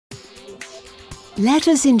Let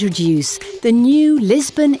us introduce the new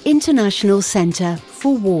Lisbon International Centre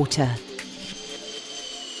for Water.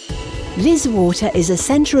 LIS-Water is a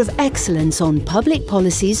centre of excellence on public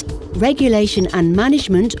policies, regulation and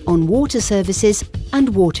management on water services and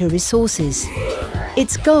water resources.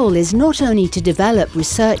 Its goal is not only to develop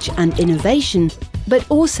research and innovation, but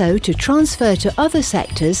also to transfer to other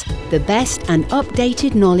sectors the best and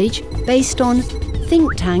updated knowledge based on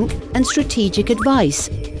think tank and strategic advice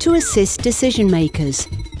to assist decision makers,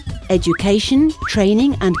 education,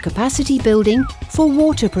 training and capacity building for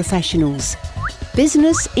water professionals,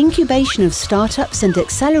 business incubation of startups and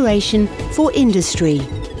acceleration for industry,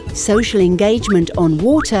 social engagement on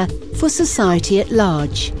water for society at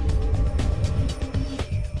large.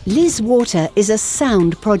 LIS-Water is a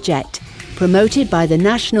sound project promoted by the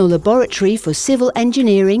National Laboratory for Civil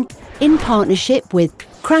Engineering in partnership with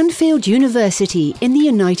Cranfield University in the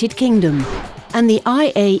United Kingdom and the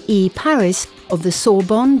IAE Paris of the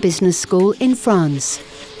Sorbonne Business School in France.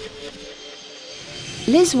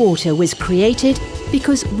 LIS-Water was created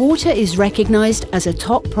because water is recognised as a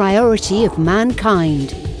top priority of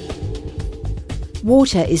mankind.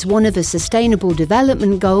 Water is one of the Sustainable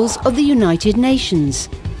Development Goals of the United Nations.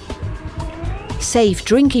 Safe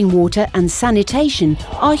drinking water and sanitation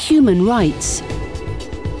are human rights.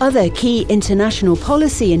 Other key international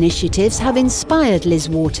policy initiatives have inspired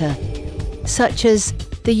LIS-Water, such as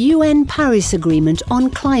the UN Paris Agreement on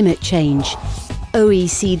Climate Change,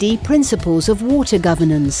 OECD Principles of Water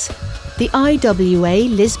Governance, the IWA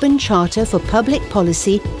Lisbon Charter for Public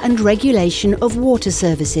Policy and Regulation of Water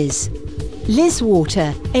Services.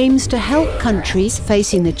 LIS-Water aims to help countries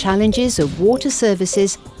facing the challenges of water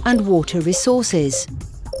services and water resources.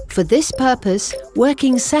 For this purpose,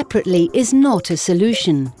 working separately is not a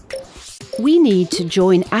solution. We need to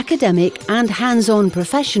join academic and hands-on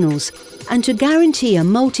professionals and to guarantee a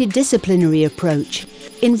multidisciplinary approach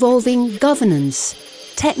involving governance,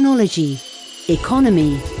 technology,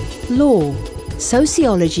 economy, law,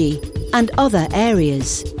 sociology and other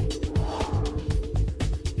areas.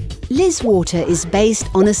 LIS-Water is based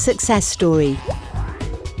on a success story.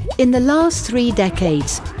 In the last 3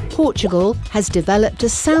 decades, Portugal has developed a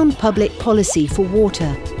sound public policy for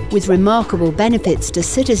water with remarkable benefits to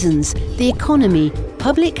citizens, the economy,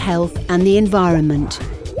 public health and the environment.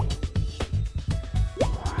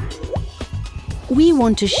 We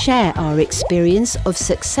want to share our experience of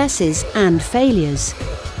successes and failures.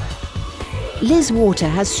 LIS-Water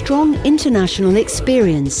has strong international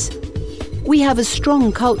experience. We have a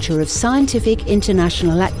strong culture of scientific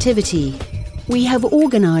international activity. We have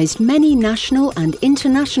organised many national and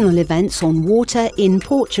international events on water in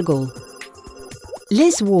Portugal.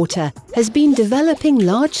 LIS-Water has been developing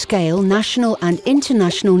large-scale national and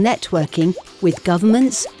international networking with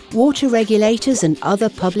governments, water regulators and other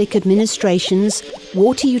public administrations,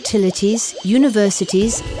 water utilities,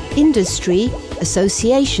 universities, industry,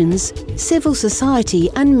 associations, civil society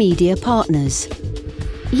and media partners.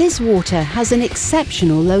 LIS-Water has an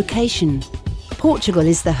exceptional location. Portugal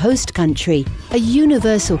is the host country, a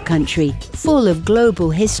universal country full of global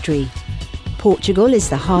history. Portugal is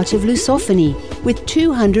the heart of Lusophony, with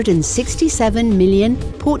 267 million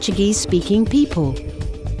Portuguese-speaking people.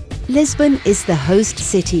 Lisbon is the host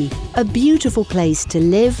city, a beautiful place to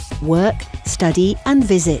live, work, study and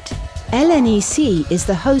visit. LNEC is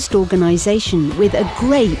the host organisation with a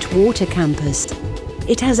great water campus.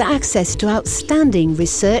 It has access to outstanding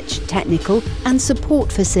research, technical and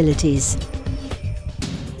support facilities.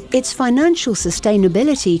 Its financial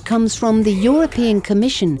sustainability comes from the European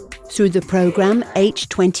Commission through the programme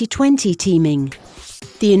H2020 teaming,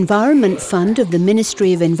 the Environment Fund of the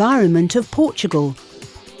Ministry of Environment of Portugal,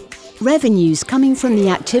 revenues coming from the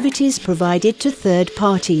activities provided to third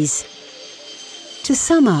parties. To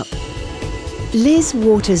sum up,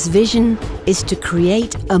 LIS-Water's vision is to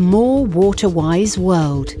create a more water-wise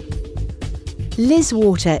world.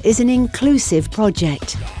 LIS-Water is an inclusive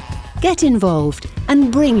project. Get involved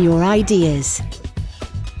and bring your ideas.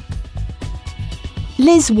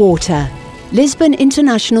 LIS-Water, Lisbon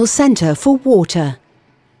International Centre for Water.